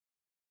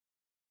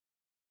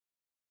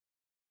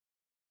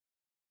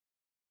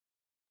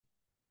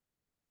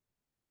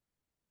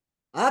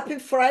Happy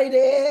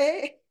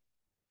Friday.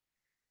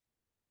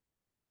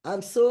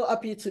 I'm so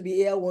happy to be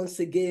here once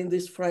again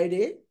this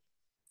Friday.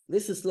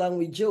 This is Learn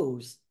with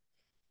Joes.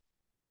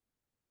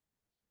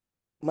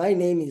 My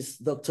name is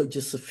Dr.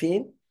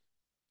 Josephine,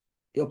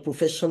 your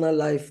professional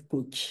life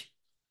coach.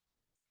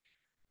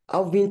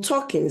 I've been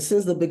talking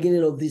since the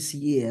beginning of this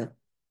year,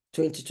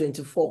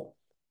 2024,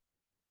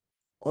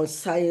 on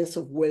science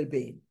of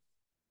well-being.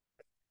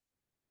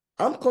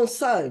 I'm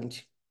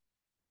concerned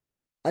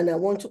and I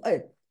want to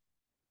help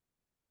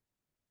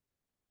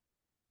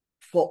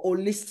for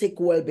holistic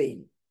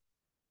well-being.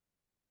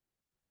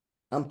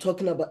 I'm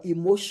talking about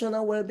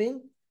emotional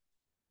well-being,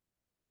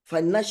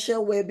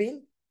 financial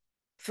well-being,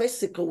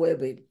 physical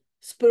well-being,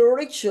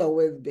 spiritual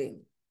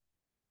well-being,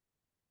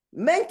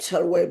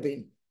 mental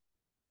well-being,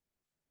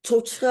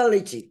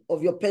 totality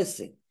of your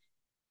person.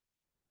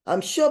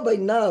 I'm sure by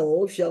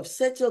now, if you have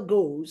set your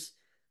goals,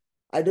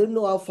 I don't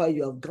know how far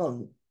you have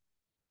gone.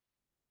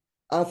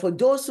 And for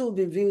those who have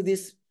been viewing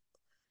this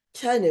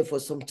channel for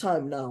some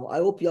time now, I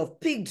hope you have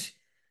picked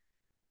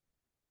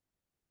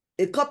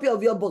a copy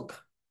of your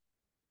book,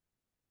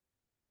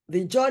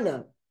 the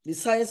journal, the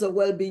Science of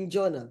Wellbeing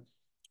Journal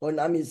on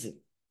Amazon.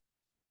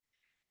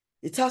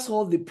 It has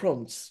all the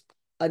prompts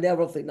and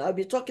everything. I'll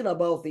be talking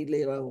about it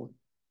later on.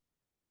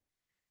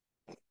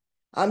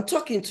 I'm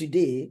talking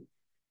today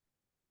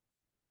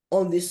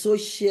on the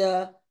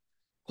social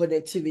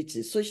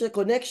connectivity, social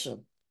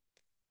connection.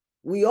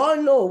 We all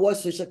know what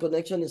social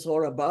connection is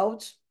all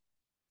about.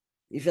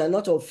 If you're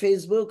not on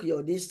Facebook, you're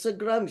on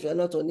Instagram. If you're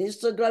not on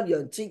Instagram, you're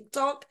on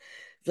TikTok.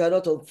 If you're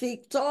not on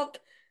TikTok,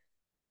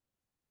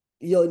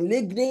 you're on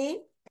LinkedIn.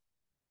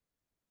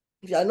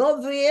 If you're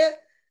not there,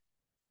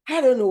 I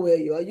don't know where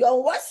you are. You're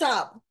on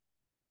WhatsApp.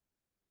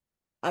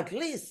 At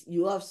least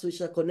you have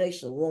social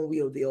connection one way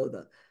or the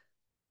other.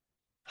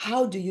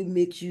 How do you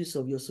make use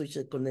of your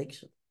social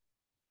connection?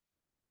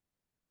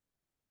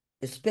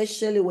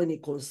 Especially when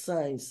it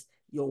concerns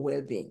your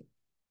well-being.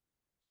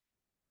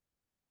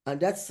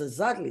 And that's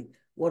exactly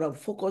what I'm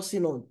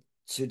focusing on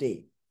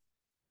today.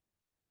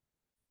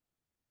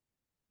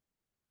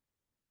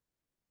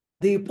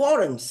 The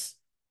importance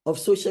of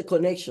social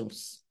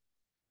connections.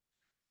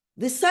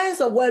 The science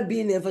of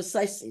well-being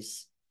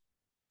emphasizes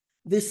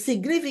the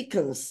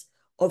significance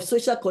of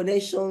social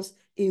connections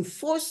in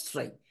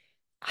fostering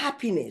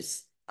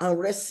happiness and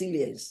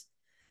resilience.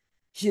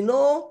 You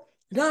know,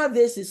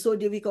 nowadays it's so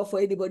difficult for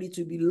anybody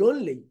to be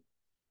lonely.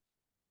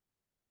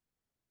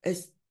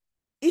 As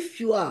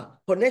if you are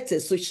connected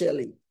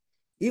socially,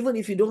 even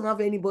if you don't have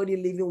anybody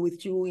living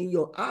with you in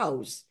your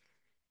house,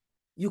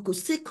 you could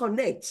still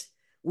connect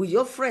with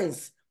your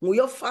friends, with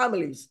your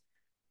families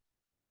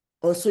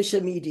on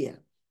social media.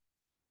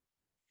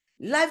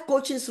 Life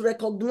coaches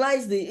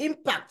recognize the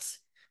impact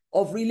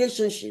of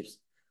relationships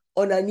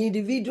on an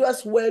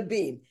individual's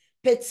well-being,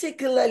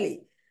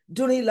 particularly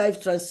during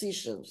life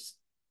transitions.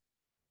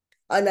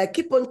 And I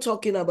keep on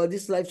talking about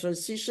these life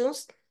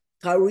transitions,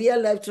 career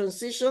life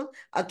transition,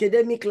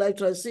 academic life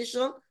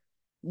transition,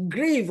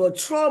 grief or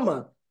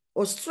trauma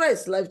or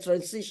stress life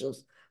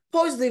transitions,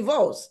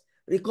 post-divorce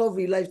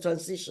recovery life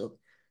transition,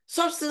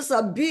 substance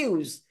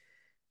abuse,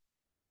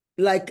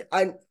 like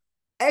an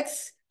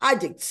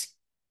ex-addict,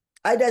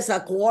 either as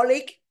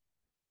alcoholic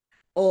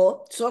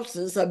or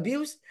substance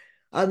abuse,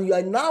 and you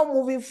are now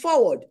moving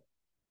forward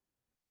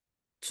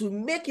to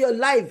make your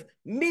life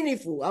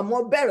meaningful and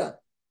more better.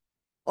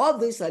 All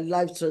these are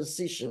life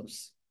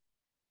transitions.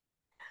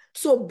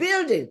 So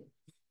building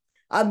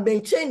and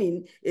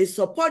maintaining a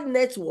support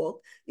network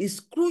is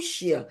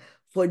crucial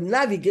for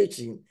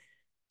navigating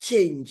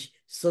change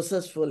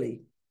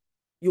successfully.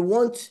 You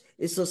want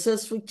a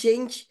successful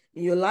change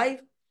in your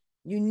life?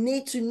 You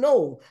need to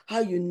know how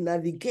you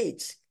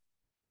navigate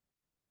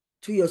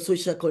to your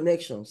social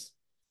connections.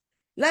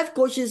 Life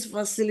coaches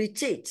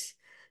facilitate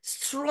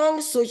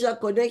strong social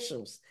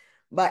connections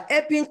by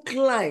helping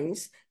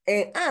clients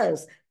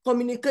enhance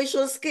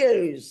communication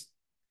skills,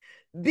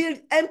 build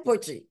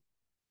empathy,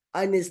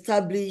 and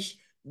establish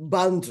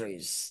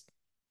boundaries.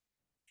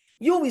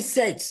 You will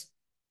set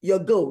your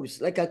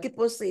goals, like I keep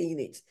on saying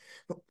it.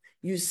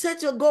 You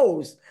set your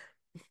goals.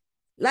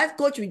 Life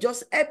coach will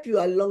just help you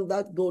along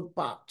that goal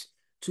path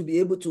to be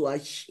able to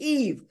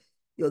achieve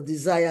your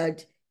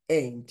desired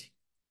end.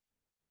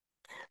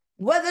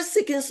 Whether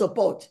seeking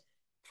support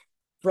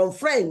from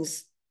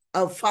friends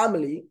and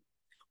family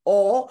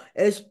or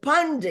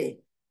expanding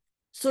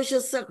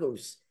social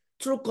circles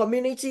through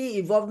community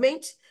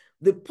involvement,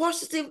 the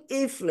positive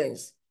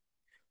influence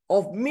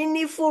of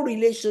meaningful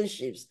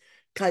relationships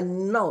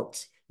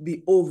cannot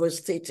be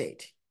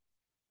overstated.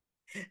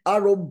 A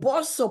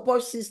robust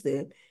support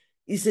system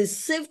is a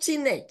safety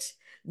net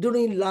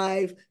during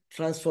life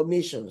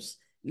transformations,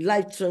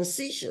 life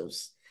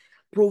transitions,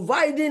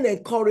 providing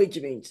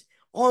encouragement,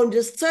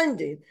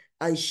 understanding,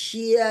 and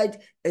shared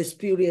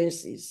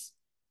experiences.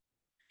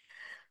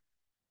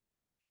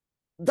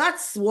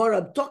 That's what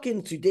I'm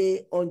talking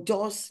today on,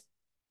 just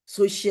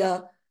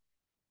social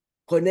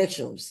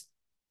connections.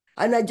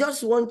 And I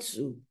just want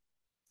to,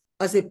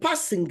 as a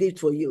passing gift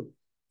for you,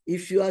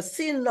 if you are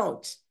still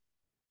not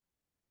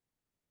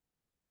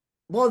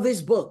bought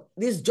this book,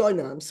 this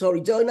journal,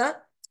 journal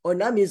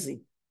on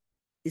Amazon.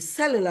 It's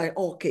selling like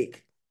all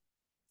cake.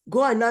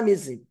 Go on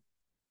Amazon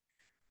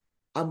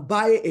and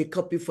buy a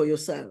copy for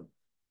yourself.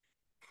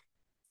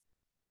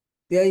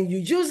 Then you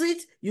use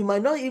it, you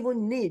might not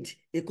even need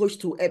a coach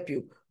to help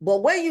you.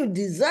 But when you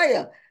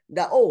desire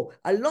that, oh,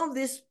 I love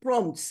these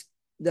prompts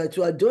that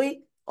you are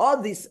doing,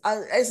 all these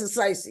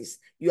exercises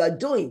you are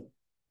doing,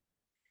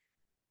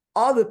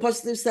 all the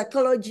positive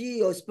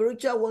psychology or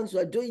spiritual ones you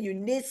are doing, you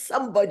need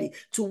somebody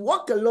to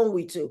walk along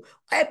with you,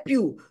 help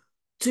you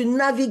to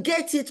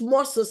navigate it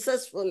more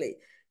successfully.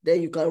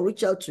 Then you can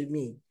reach out to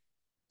me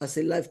as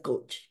a life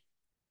coach.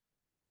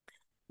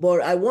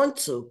 But I want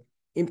to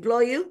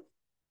implore you,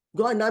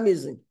 go on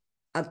Amazon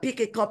and pick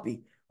a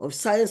copy of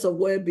Science of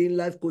Wellbeing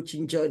Life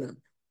Coaching Journal.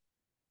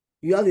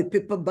 You have a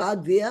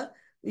paperback there,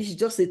 which is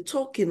just a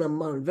token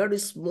amount, very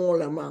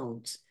small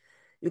amount.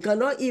 You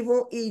cannot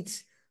even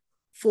eat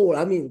full.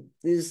 I mean,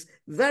 it's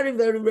very,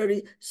 very,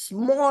 very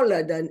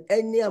smaller than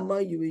any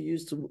amount you will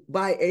use to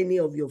buy any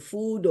of your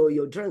food or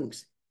your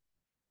drinks.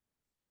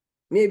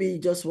 Maybe you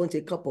just want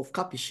a cup of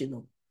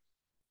cappuccino.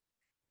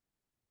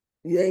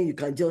 Then you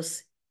can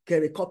just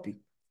get a copy,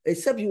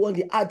 except you want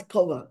the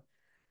hardcover.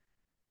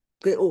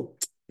 Okay, oh,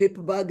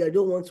 paper bag, I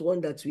don't want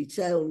one that will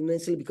tear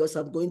unnecessarily because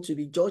I'm going to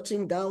be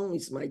jotting down,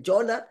 it's my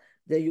journal.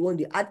 Then you want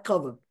the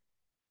hardcover.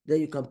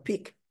 Then you can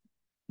pick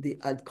the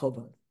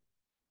hardcover.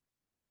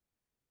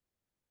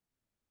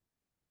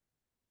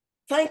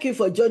 Thank you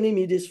for joining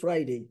me this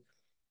Friday.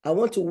 I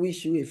want to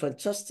wish you a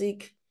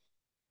fantastic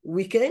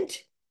weekend,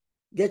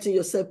 getting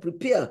yourself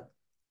prepared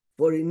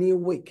for a new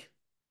week.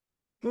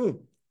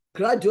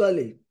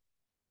 Gradually,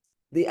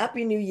 the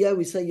Happy New Year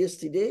we said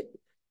yesterday,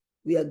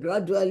 we are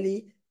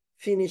gradually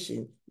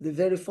finishing the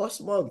very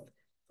first month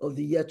of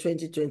the year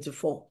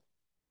 2024.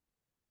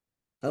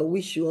 I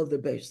wish you all the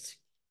best.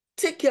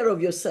 Take care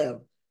of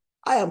yourself.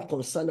 I am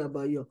concerned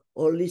about your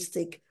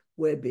holistic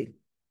well-being.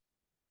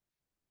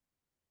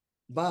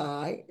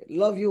 Bye.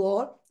 Love you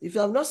all. If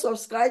you have not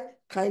subscribed,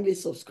 kindly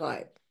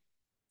subscribe.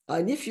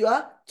 And if you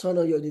are, turn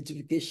on your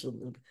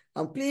notification.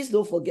 And please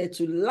don't forget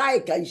to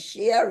like and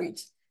share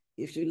it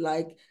if you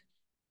like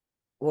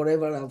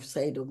whatever I've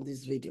said on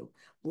this video.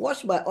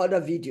 Watch my other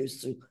videos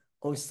too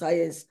on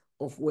Science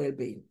of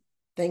Wellbeing.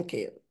 Thank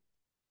you.